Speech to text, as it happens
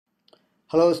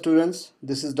Hello students,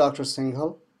 this is Dr.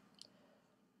 Singhal.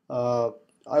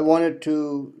 I wanted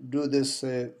to do this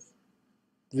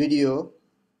video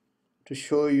to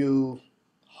show you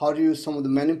how to use some of the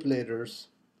manipulators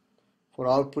for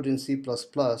output in C++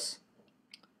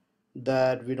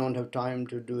 that we don't have time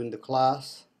to do in the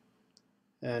class,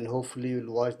 and hopefully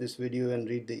you'll watch this video and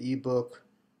read the ebook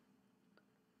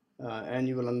and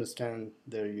you will understand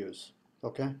their use.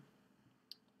 Okay?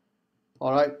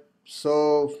 Alright,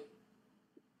 so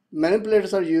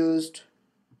manipulators are used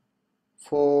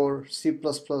for C++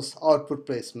 output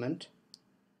placement.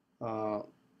 We're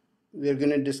going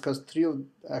to discuss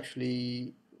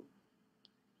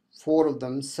four of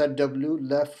them: Setw,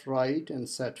 left, right, and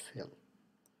Setfill.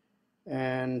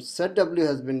 And Setw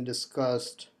has been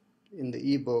discussed in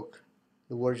the ebook,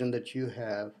 the version that you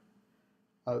have.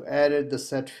 I've added the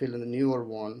Setfill in the newer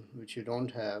one, which you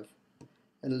don't have.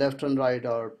 And left and right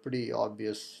are pretty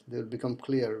obvious. They'll become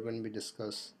clear when we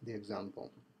discuss the example.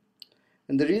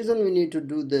 And the reason we need to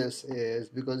do this is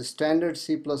because standard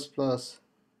C++ does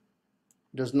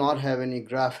not have any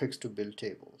graphics to build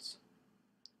tables.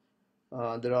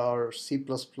 There are C++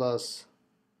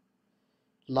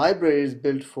 libraries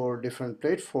built for different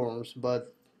platforms,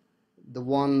 but the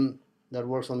one that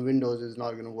works on Windows is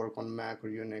not going to work on Mac or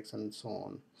Unix and so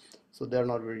on. So they're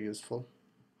not very useful.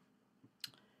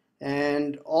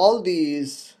 And all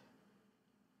these,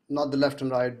 not the left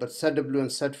and right, but Setw and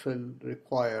Setfill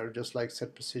require, just like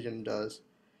setPrecision does,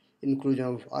 inclusion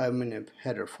of IOmanip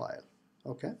header file.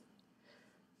 Okay.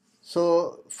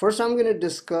 So first I'm going to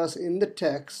discuss in the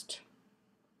text,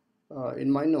 in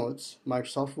my notes,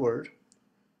 Microsoft Word,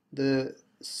 the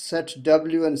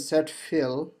Setw and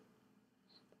Setfill,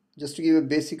 just to give a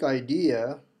basic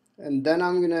idea, and then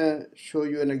I'm going to show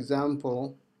you an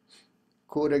example,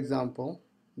 code example,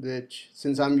 which,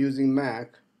 since I'm using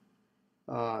Mac,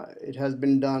 it has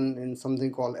been done in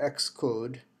something called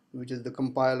Xcode, which is the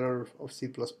compiler of C++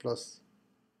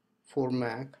 for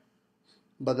Mac.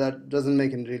 But that doesn't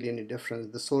make really any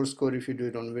difference. The source code, if you do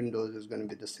it on Windows, is going to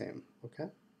be the same. Okay.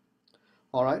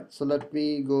 All right. So let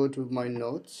me go to my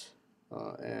notes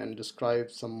and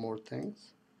describe some more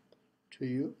things to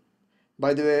you.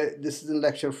 By the way, this is in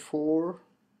lecture 4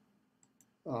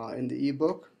 in the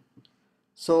ebook.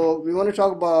 So we want to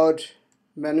talk about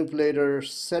manipulator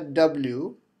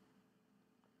Setw.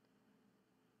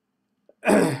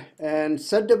 And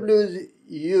Setw is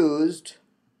used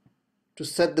to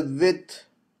set the width,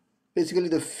 basically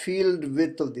the field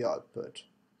width of the output.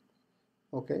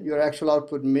 Okay, your actual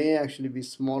output may actually be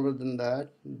smaller than that.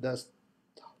 That's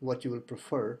what you will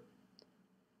prefer.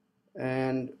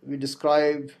 And we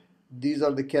describe, these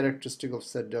are the characteristics of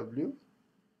Setw.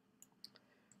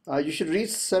 You should read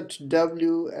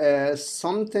Setw as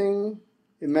something,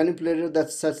 a manipulator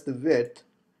that sets the width.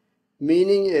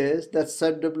 Meaning is that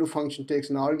Setw function takes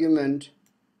an argument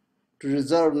to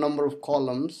reserve number of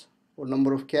columns or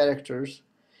number of characters.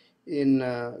 In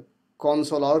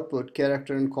console output,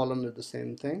 character and column is the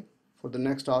same thing for the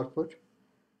next output,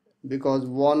 because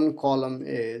one column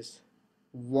is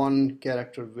one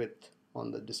character width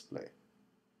on the display.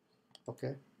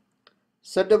 Okay.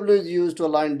 Setw is used to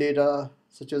align data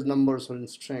such as numbers or in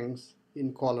strings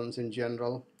in columns in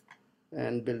general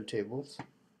and build tables.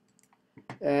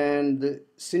 And the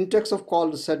syntax of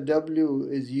call to Setw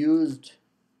is used,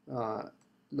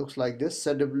 looks like this: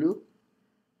 Setw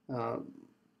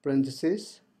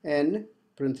parentheses n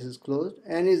parentheses closed.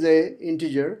 N is a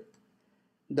integer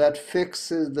that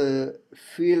fixes the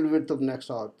field width of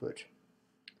next output.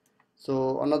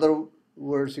 So in other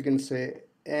words, you can say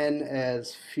n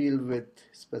as field width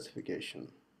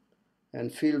specification,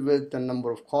 and field width and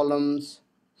number of columns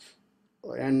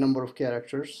and number of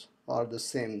characters are the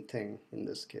same thing in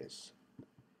this case.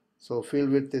 So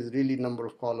field width is really number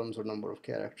of columns or number of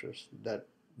characters that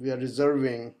we are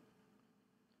reserving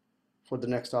for the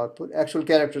next output. Actual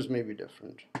characters may be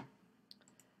different.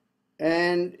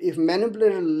 And if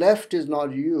manipulator left is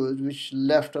not used, which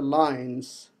left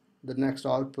aligns the next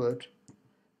output,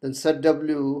 then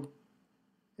Setw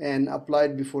and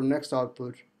applied before next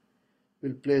output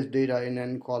will place data in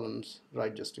n columns,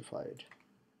 right justified.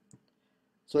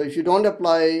 So if you don't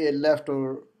apply a left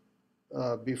or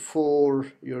before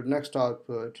your next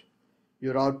output,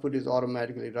 your output is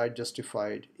automatically right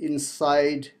justified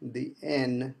inside the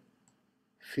n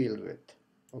field width.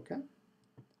 Okay.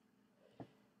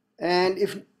 And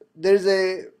if there is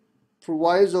a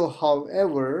proviso,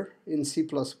 however, in C++,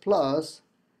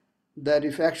 that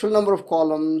if actual number of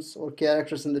columns or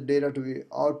characters in the data to be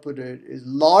outputted is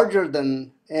larger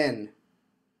than n,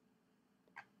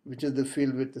 which is the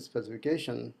field width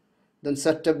specification, then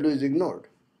Setw is ignored,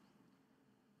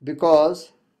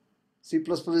 because C++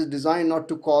 is designed not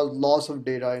to cause loss of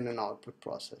data in an output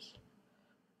process.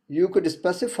 You could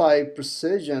specify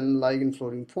precision like in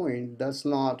floating point. That's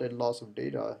not a loss of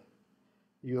data.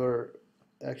 You're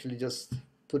actually just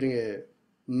putting a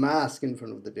mask in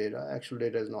front of the data. Actual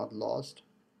data is not lost.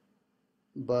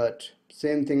 But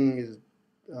same thing is,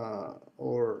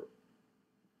 or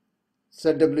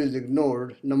Setw is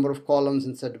ignored, number of columns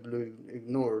in Setw is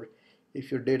ignored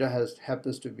if your data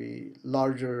happens to be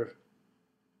larger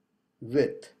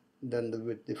width than the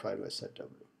width defined by Setw.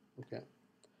 Okay.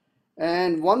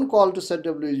 And one call to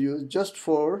Setw is used just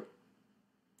for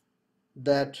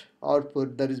that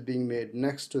output that is being made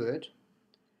next to it.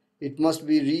 It must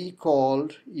be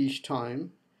recalled each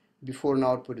time before an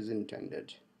output is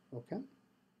intended. Okay.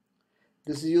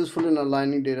 This is useful in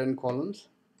aligning data in columns.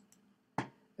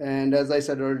 And as I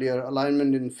said earlier,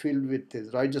 alignment in field width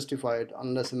is right justified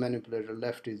unless a manipulator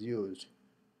left is used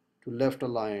to left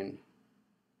align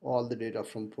all the data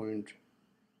from point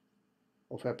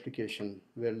of application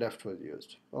where left was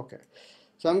used. Okay,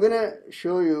 so I'm going to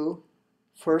show you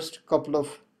first couple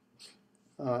of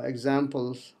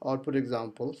examples, output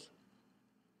examples,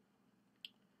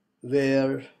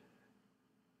 where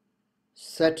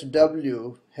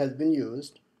Setw has been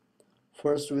used,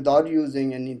 first without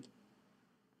using any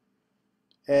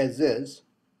as is,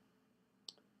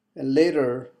 and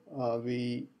later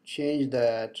we change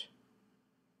that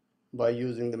by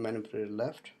using the manipulator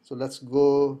left. So let's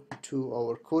go to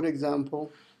our code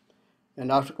example,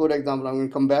 and after code example I'm going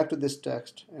to come back to this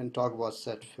text and talk about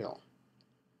Setfill.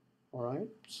 Alright,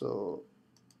 so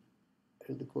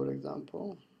here's the code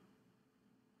example.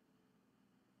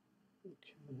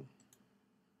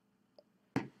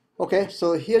 Okay,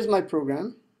 so here's my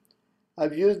program.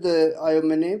 I've used the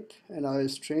IOmanip and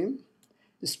IOstream.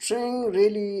 The string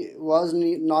really was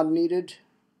not needed.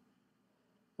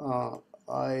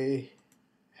 I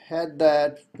had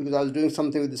that because I was doing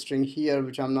something with the string here,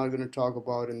 which I'm not going to talk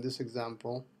about in this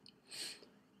example.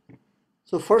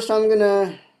 So first I'm going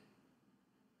to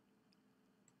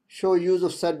show use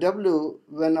of Setw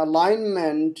when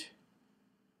alignment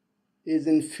is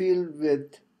in field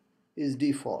width is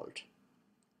default,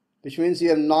 which means you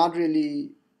have not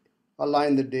really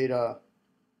aligned the data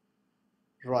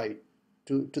right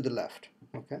to the left.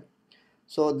 Okay,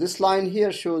 so this line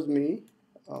here shows me,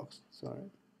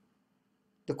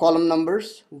 the column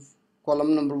numbers.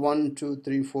 Column number 1, 2,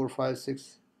 3, 4, 5,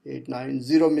 6, 8, 9.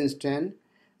 0 means 10,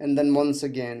 and then once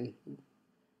again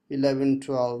 11,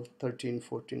 12, 13,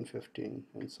 14, 15,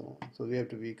 and so on. So we have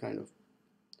to be kind of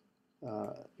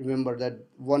remember that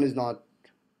 1 is not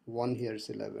 1 here is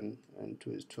 11, and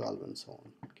 2 is 12, and so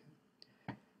on.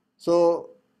 Okay. So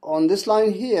on this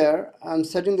line here, I'm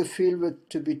setting the field width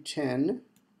to be 10,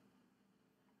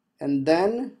 and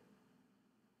then,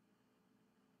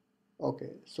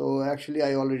 okay, so actually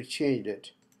I already changed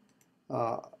it.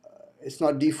 It's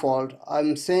not default.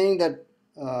 I'm saying that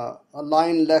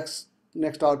align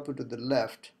next output to the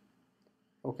left.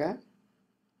 Okay,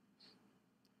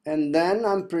 and then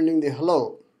I'm printing the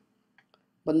hello.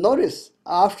 But notice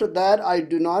after that I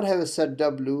do not have a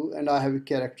Setw and I have a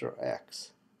character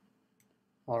X.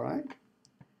 Alright,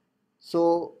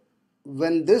 so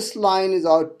when this line is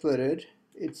outputted,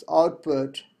 its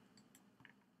output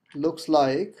looks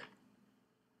like,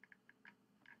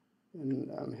 and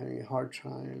I'm having a hard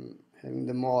time having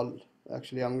them all.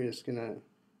 Actually, I'm just gonna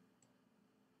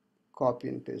copy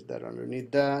and paste that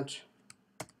underneath that,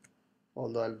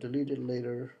 although I'll delete it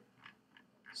later.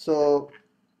 So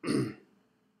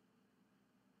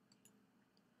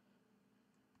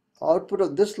output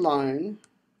of this line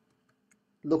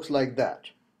looks like that.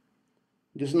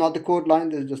 This is not the code line,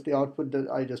 this is just the output that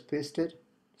I just pasted.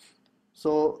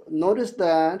 So notice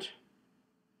that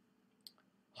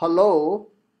hello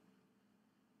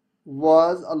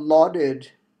was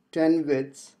allotted 10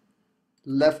 widths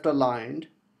left aligned,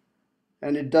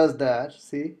 and it does that.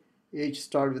 See, H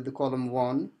start with the column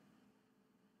 1,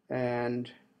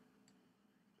 and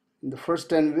in the first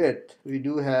 10 width we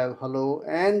do have hello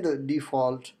and the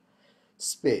default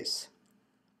space,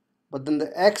 but then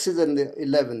the X is in the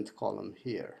 11th column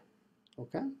here.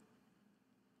 Okay,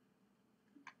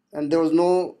 and there was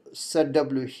no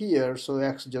Setw here, so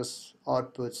X just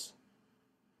outputs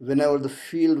whenever the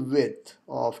field width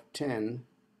of 10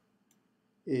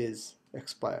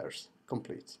 expires,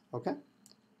 completes. Okay,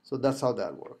 so that's how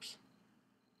that works.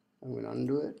 I'm going to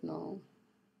undo it now.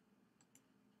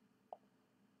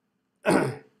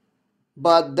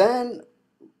 But then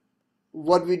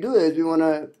what we do is we want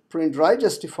to print right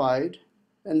justified,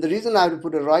 and the reason I have to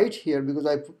put a right here because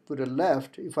I put a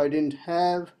left. If I didn't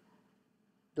have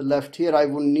the left here, I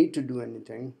wouldn't need to do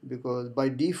anything because by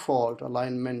default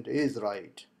alignment is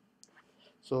right.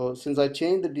 So since I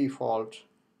changed the default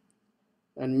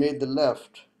and made the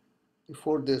left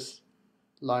before this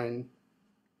line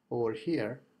over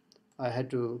here, I had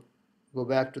to go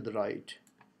back to the right,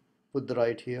 put the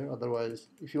right here. Otherwise,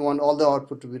 if you want all the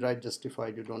output to be right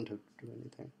justified, you don't have to do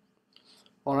anything.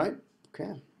 All right,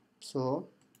 okay. So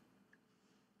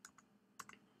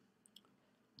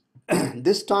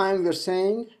this time we're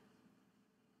saying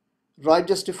right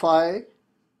justify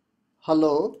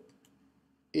hello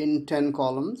in 10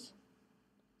 columns,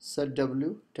 set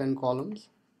W 10 columns.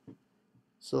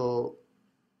 So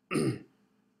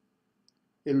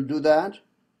it'll do that,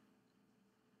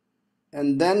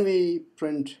 and then we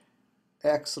print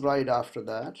X right after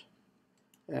that,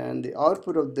 and the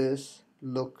output of this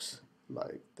looks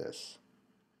like this.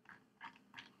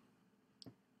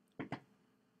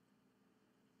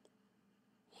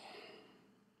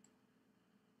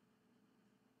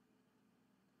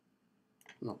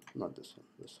 No, not this one,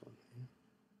 this one.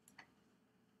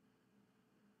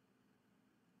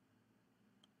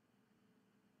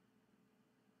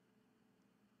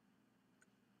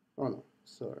 Oh no,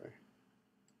 sorry.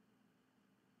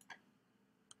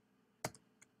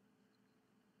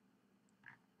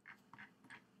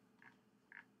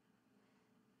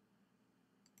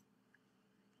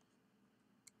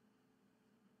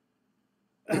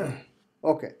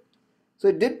 Okay, so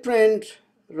it did print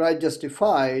right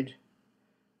justified,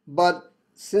 but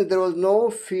since there was no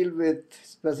field width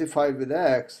specified with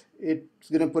X, it's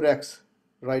going to put X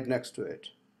right next to it.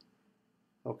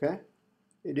 Okay,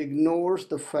 it ignores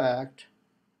the fact.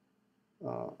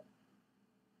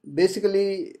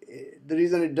 Basically, the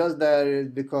reason it does that is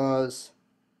because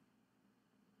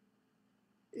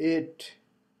it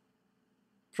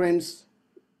prints.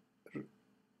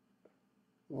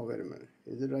 Oh, wait a minute.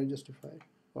 Is it right justified?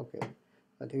 Okay,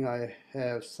 I think I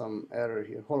have some error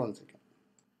here. Hold on a second.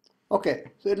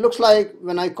 Okay, so it looks like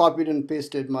when I copied and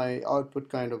pasted, my output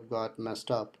kind of got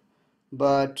messed up.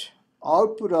 But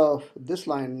output of this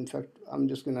line, in fact, I'm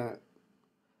just gonna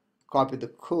copy the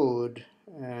code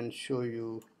and show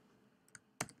you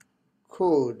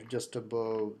code just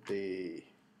above the.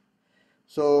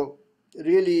 So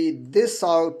really, this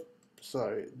output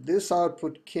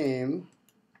came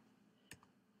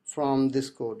from this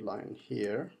code line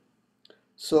here.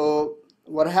 So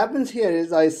what happens here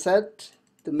is I set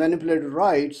the manipulator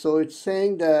right, so it's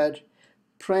saying that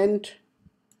print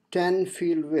 10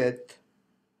 field width,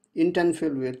 in 10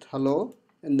 field width, hello,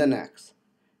 and then X.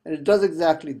 And it does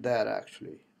exactly that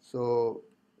actually. So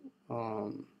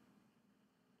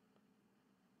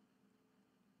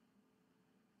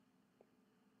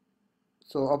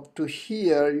so up to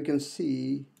here you can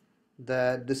see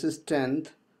that this is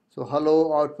 10th. So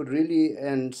hello output really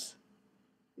ends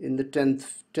in the 10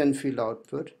 field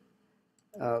output,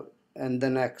 and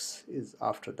then X is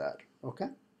after that. Okay,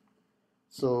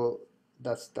 so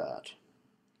that's that.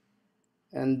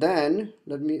 And then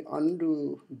let me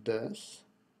undo this.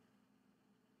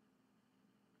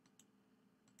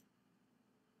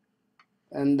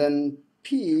 And then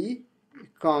P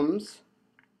comes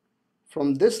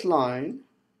from this line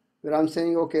where I'm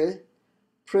saying, okay,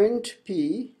 print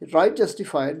P, right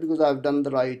justified because I've done the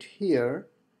right here,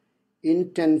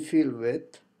 in 10 field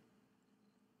width.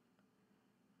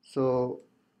 So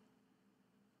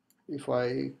if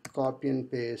I copy and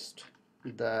paste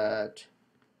that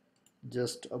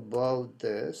just above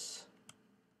this,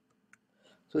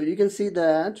 so you can see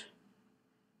that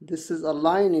this is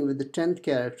aligning with the 10th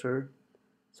character.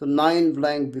 So 9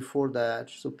 blank before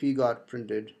that, so P got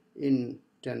printed in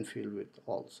 10 field width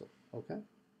also. Okay.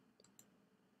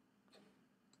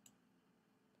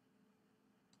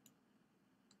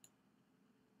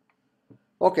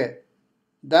 Okay,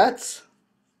 that's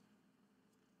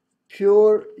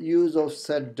pure use of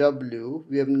set W.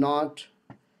 We have not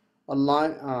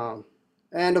aligned,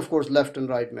 and of course left and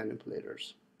right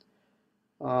manipulators.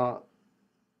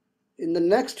 In the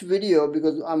next video,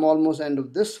 because I'm almost end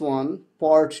of this one,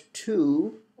 part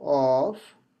 2 of,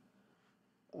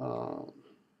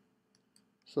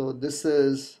 so this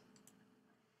is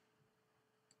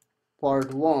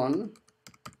part 1.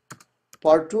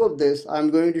 Part 2 of this,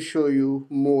 I'm going to show you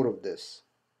more of this.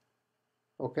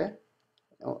 Okay?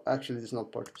 Oh, actually, this is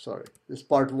not part 2, sorry. This is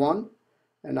part 1,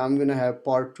 and I'm going to have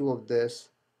part 2 of this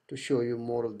to show you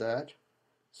more of that.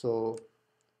 So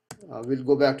we'll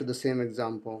go back to the same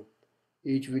example.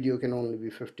 Each video can only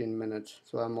be 15 minutes,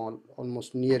 so I'm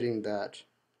almost nearing that.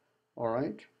 All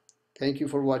right. Thank you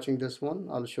for watching this one.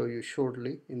 I'll show you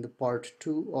shortly in the part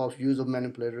 2 of use of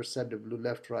manipulators Setw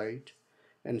left, right,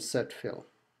 and Setfill.